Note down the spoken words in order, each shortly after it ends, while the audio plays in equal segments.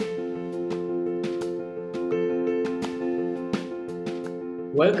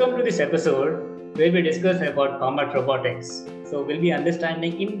Welcome to this episode where we discuss about combat robotics. So we'll be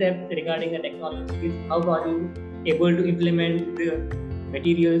understanding in depth regarding the technologies. How are you able to implement the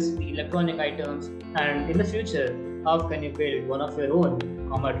materials, the electronic items, and in the future, how can you build one of your own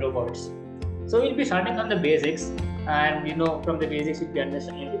combat robots? So we'll be starting from the basics, and from the basics we'll be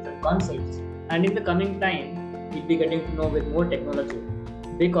understanding different concepts. And in the coming time, we'll be getting to know with more technology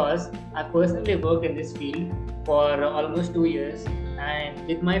because I personally worked in this field for almost 2 years and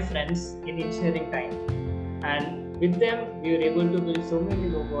with my friends in engineering time, and with them we were able to build so many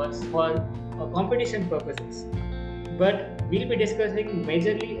robots for competition purposes. But we'll be discussing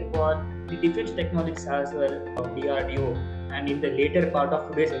majorly about the defense technologies as well of DRDO and in the later part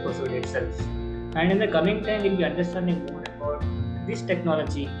of today's episode itself. And in the coming time we'll be understanding more about this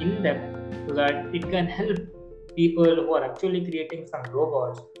technology in depth so that it can help people who are actually creating some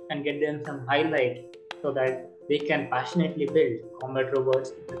robots and get them some highlight so that they can passionately build combat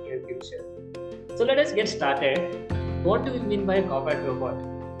robots in the near future. So let us get started. What do we mean by a combat robot?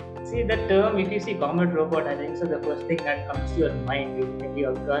 See the term, if you see combat robot, I think so the first thing that comes to your mind, you maybe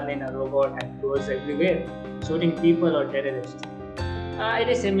a gun in a robot and goes everywhere, shooting people or terrorists. It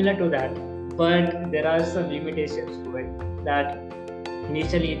is similar to that, but there are some limitations to it that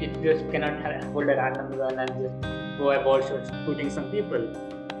initially it just cannot hold a random gun and just go about shooting some people.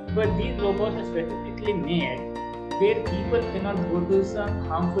 But these robots are specifically made where people cannot go to some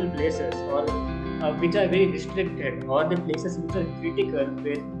harmful places or which are very restricted, or the places which are critical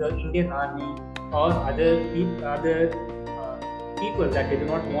where the Indian army or other people that they do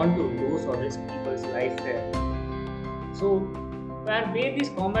not want to lose or risk people's life there. So where these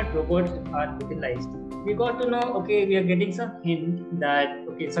combat robots are utilized, we got to know, okay, we are getting some hint that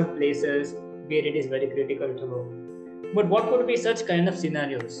okay, some places where it is very critical to go. But what could be such kind of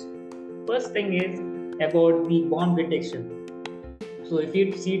scenarios? First thing is about the bomb detection. So if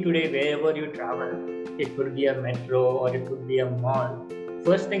you see today wherever you travel, it could be a metro or it could be a mall.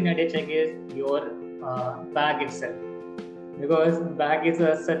 First thing that they check is your bag itself, because bag is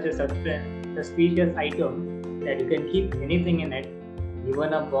such a suspicious item that you can keep anything in it,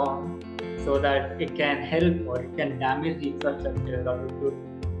 even a bomb, so that it can help or it can damage the infrastructure or it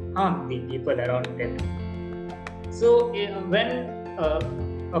could harm the people around it. So when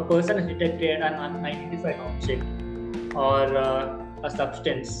a person is detected an unidentified object or a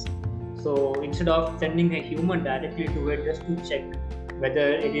substance, so instead of sending a human directly to it just to check whether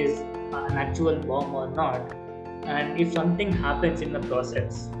it is an actual bomb or not, and if something happens in the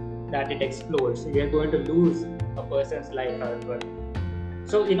process that it explodes, we are going to lose a person's life as well.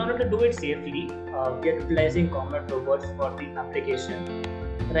 So in order to do it safely, we are utilizing combat robots for the application.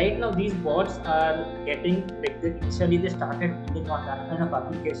 Right now these bots are getting, like initially they started building on that kind of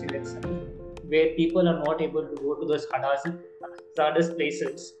application itself, where people are not able to go to those hazardous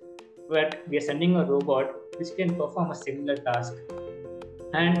places, but we are sending a robot which can perform a similar task.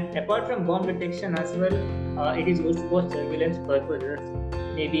 And apart from bomb detection as well, it is used for surveillance purposes.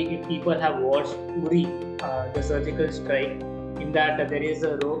 Maybe if people have watched Uri, the surgical strike, in that there is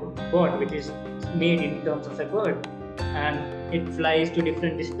a robot which is made in terms of a bird, and it flies to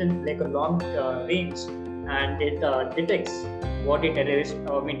different distance, like a long range, and it detects what the terrorist,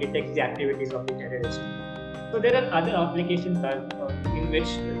 detects the activities of the terrorist. So there are other applications in which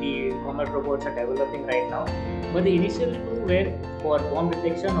the combat robots are developing right now, but the initial two were for bomb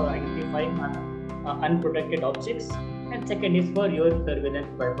detection or identifying unprotected objects, and second is for your surveillance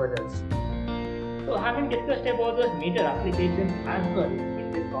purposes. So having discussed about those major applications as well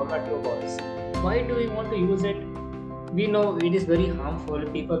in these combat robots, why do we want to use it? We know it is very harmful.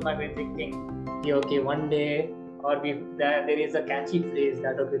 People might be thinking, yeah, okay, one day, or there is a catchy phrase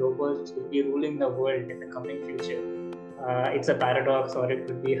that okay, robots will be ruling the world in the coming future. It's a paradox, or it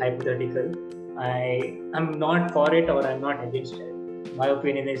could be hypothetical. I am not for it, or I'm not against it. My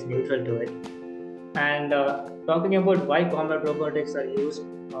opinion is neutral to it. And talking about why combat robotics are used,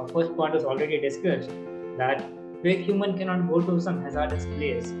 first point was already discussed, that where human cannot go to some hazardous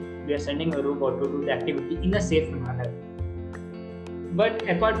place, we are sending a robot to do the activity in a safe manner. But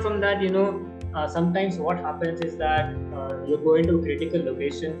apart from that, sometimes what happens is that you're going to a critical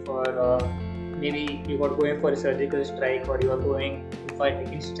location for maybe you are going for a surgical strike, or you are going to fight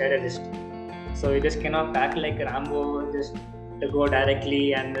against terrorists. So you just cannot act like Rambo, just to go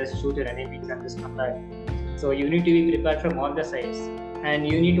directly and just shoot your enemies and just come back. So you need to be prepared from all the sides, and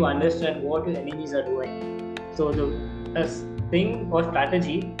you need to understand what your enemies are doing. So the thing or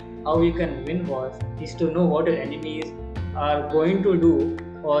strategy how you can win wars is to know what your enemies are going to do,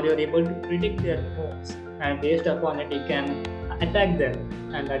 or you're able to predict their moves, and based upon it you can attack them,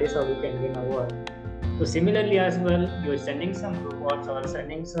 and that is how you can win a war. So similarly as well, you're sending some robots or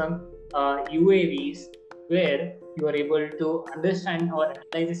sending some UAVs where you are able to understand or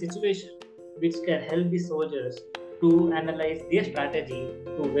analyze the situation, which can help the soldiers to analyze their strategy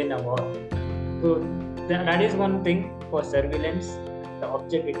to win a war. So that is one thing for surveillance, the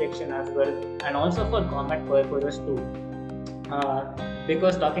object detection as well, and also for combat purposes too.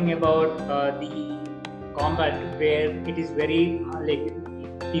 Because talking about the combat where it is very like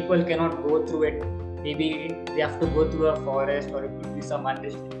people cannot go through it, maybe they have to go through a forest or it could be some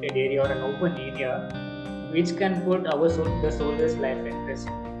unrestricted area or an open area, which can put the soldiers' life at risk.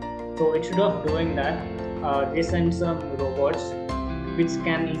 So instead of doing that, they send some robots which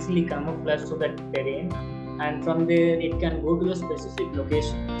can easily camouflage to that terrain, and from there it can go to the specific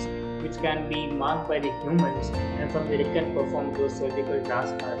locations which can be marked by the humans, and from there it can perform those surgical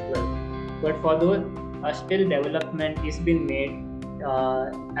tasks as well. But for those, still development is being made,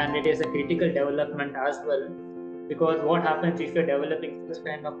 and it is a critical development as well, because what happens if you're developing this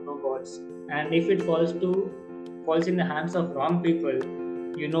kind of robots and if it falls in the hands of wrong people,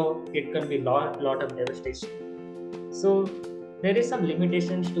 it can be lot of devastation. So there is some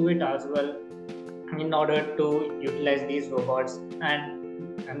limitations to it as well in order to utilize these robots,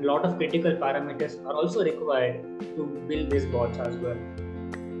 and a lot of critical parameters are also required to build these bots as well.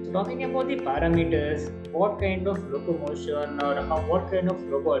 So talking about the parameters, what kind of locomotion or what kind of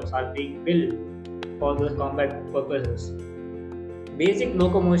robots are being built for those combat purposes? Basic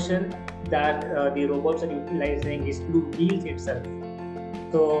locomotion that the robots are utilizing is through wheels itself.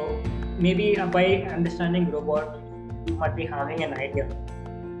 So maybe by understanding robot, you might be having an idea.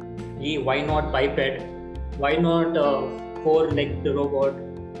 Why not biped? Why not four-legged robot?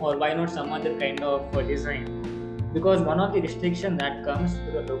 Or why not some other kind of design? Because one of the restrictions that comes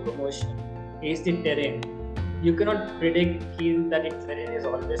to the locomotion is the terrain. You cannot predict that its terrain is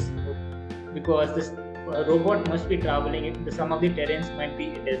always smooth, because this robot must be traveling. Some of the terrains might be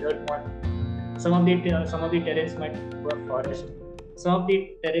a desert one. Some of the terrains might be through a forest. Some of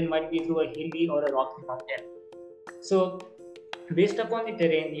the terrain might be through a hilly or a rocky mountain. So based upon the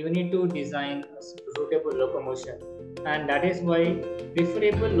terrain, you need to design a suitable locomotion, and that is why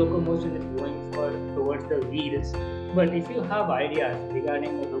preferable locomotion is going towards the wheels. But if you have ideas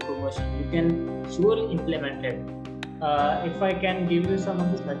regarding the locomotion, you can surely implement it. If I can give you some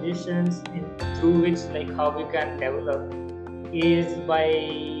of the suggestions through which how we can develop is by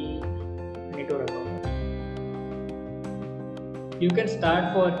you can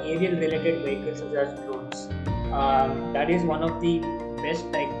start for aerial related vehicles such as drones. That is one of the best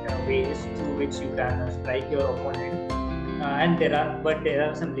ways through which you can strike your opponent. And there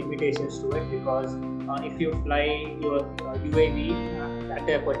are some limitations to it, because if you fly your UAV at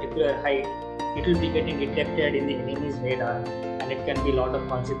a particular height, it will be getting detected in the enemy's radar, and it can be a lot of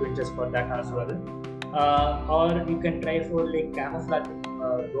consequences for that as well. Or you can try for camouflage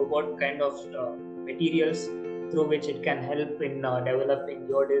robot kind of materials through which it can help in developing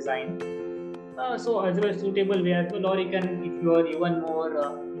your design. So as well suitable way as well, or you can, if you are even more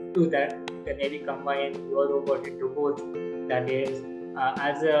into that, you can maybe combine your robot into both, that is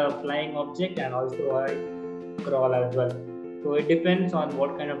as a flying object and also a crawl as well. So it depends on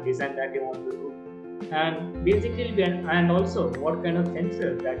what kind of design that you want to do, and basically and also what kind of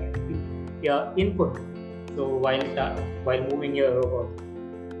sensors that you input. So while moving your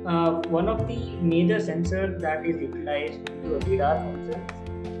robot, one of the major sensors that is utilized into a radar sensor,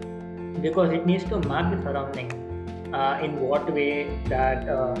 because it needs to map the surrounding in what way that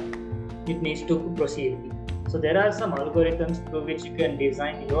it needs to proceed. So there are some algorithms through which you can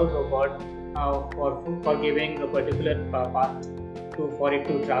design your robot for giving a particular path for it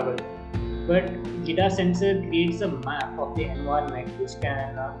to travel. But lidar sensor creates a map of the environment which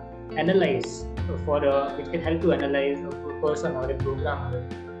can analyze which can help to analyze a person or a programmer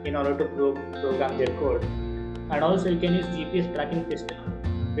in order to program their code. And also you can use GPS tracking system,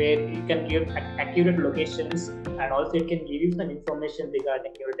 where you can give accurate locations, and also it can give you some information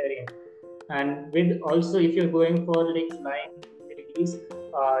regarding your terrain. And with also, if you're going for flying release,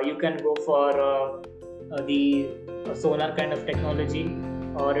 you can go for the sonar kind of technology,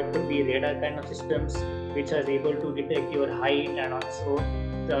 or it could be radar kind of systems which are able to detect your height, and also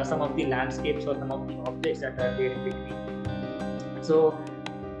some of the landscapes or some of the objects that are there in between. So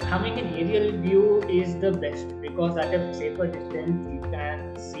having an aerial view is the best, because at a safer distance you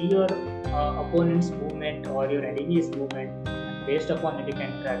can see your opponent's movement or your enemy's movement, and based upon it you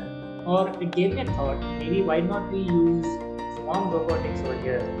can track. Or it gave me a thought, maybe why not we use swarm robotics over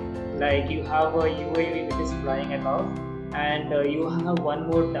here? Like you have a UAV which is flying above, and you have one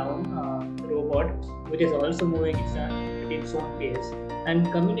more down robot which is also moving its its own pace.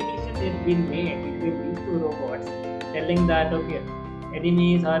 And communication is being made between these two robots, telling that okay,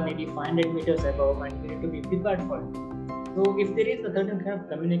 enemies are maybe 500 meters above and we need to be prepared for it. So if there is a certain kind of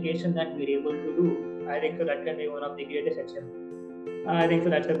communication that we're able to do, I think so that can be one of the greatest achievements. I think so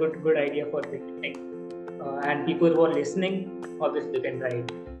that's a good idea for tech. And people who are listening, obviously you can try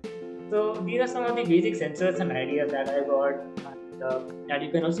it. So these are some of the basic sensors and ideas that I got, and that you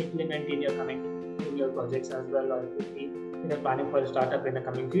can also implement in your projects as well, or if you planning for a startup in the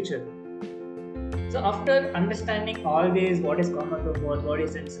coming future. So after understanding all this, what is common robot, what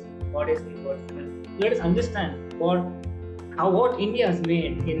is sensor, what is reversible, let us understand what India has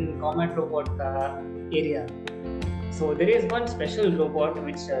made in combat robot area. So there is one special robot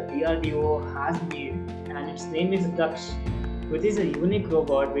which DRDO has made, and its name is Daksh, which is a unique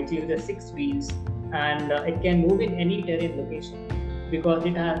robot which uses 6 wheels, and it can move in any terrain location because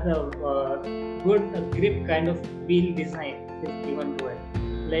it has a good grip kind of wheel design is given to it.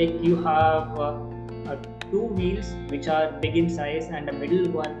 Like you have 2 wheels which are big in size and a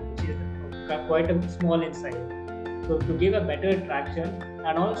middle one which is quite small in size. So to give a better traction,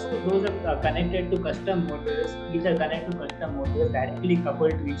 and also those are connected to custom motors. These are connected to custom motors directly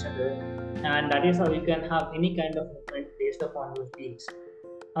coupled to each other, and that is how you can have any kind of movement based upon those wheels.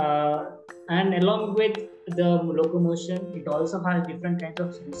 And along with the locomotion, it also has different kinds of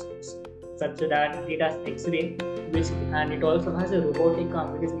sensors, such that it has X-ray, and it also has a robotic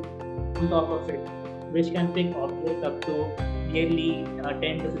arm which is on top of it, which can pick objects up to nearly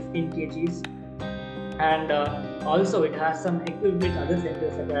 10 to 15 kgs. And also it has some equipped with other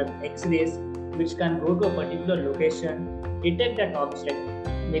sensors such as X-rays, which can go to a particular location, detect that object.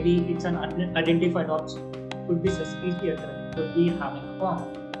 Maybe it's an unidentified object, could be suspicious, could be having a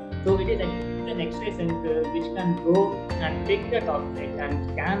bomb. So it is an X-ray sensor which can go and pick that object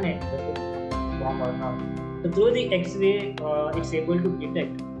and scan it whether it's a bomb or not. So through the X-ray, it's able to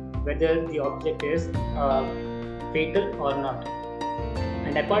detect whether the object is fatal or not.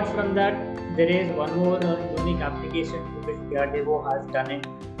 And apart from that, there is one more unique application which DRDO has done it.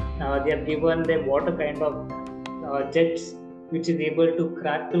 They have given them water kind of jets which is able to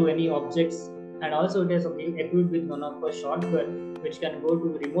crack through any objects, and also it is equipped with one of a shotgun which can go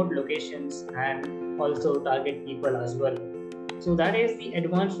to remote locations and also target people as well. So that is the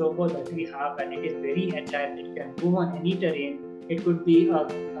advanced robot that we have, and it is very agile. It can move on any terrain. It could be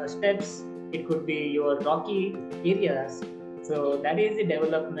steps, it could be your rocky areas. So that is the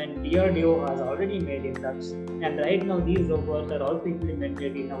development DRDO has already made in Daksh, and right now these robots are also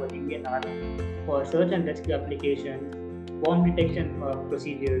implemented in our Indian Army for search and rescue applications, bomb detection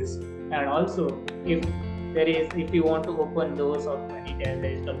procedures, and also if you want to open doors of any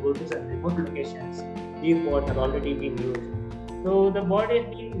terrorist or go to some remote locations, these bots have already been used. So the bot has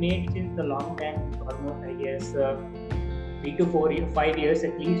been made since a long time, almost I guess 3 to 5 years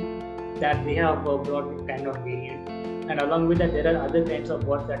at least, that they have brought this kind of variant. And along with that, there are other kinds of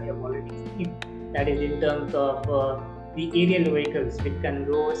bots that you have already seen. That is in terms of the aerial vehicles which can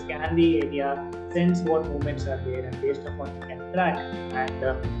go scan the area, sense what movements are there, and based upon it can track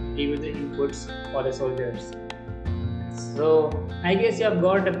and give you the inputs for the soldiers. So I guess you have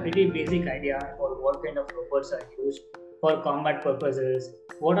got a pretty basic idea about what kind of robots are used for combat purposes,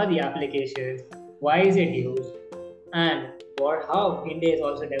 what are the applications, why is it used, and how India is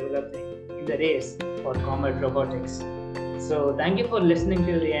also developing in the race for combat robotics. So thank you for listening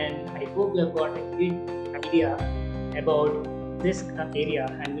till the end. I hope you have got a good idea about this area,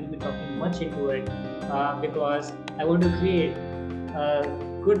 and we'll be talking much into it because I want to create a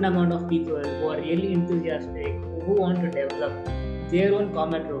good amount of people who are really enthusiastic, who want to develop their own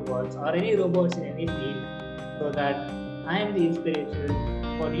combat robots or any robots in any field, so that I am the inspiration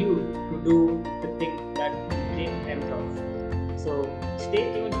for you to do the thing that you dream of. So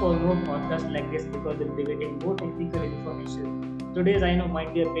stay tuned for more podcasts like this because we'll be getting more technical information. Today's I know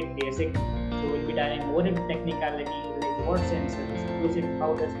might be a bit basic, so we'll be diving more into technicality, like what sensors, use it,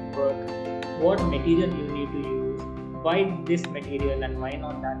 how does it work, what material you need to use, why this material and why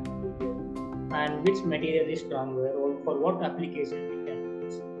not that material, and which material is stronger or for what application we can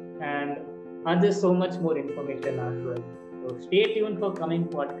use, and others so much more information as well. So stay tuned for coming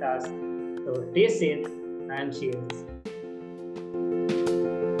podcasts. So stay safe and cheers.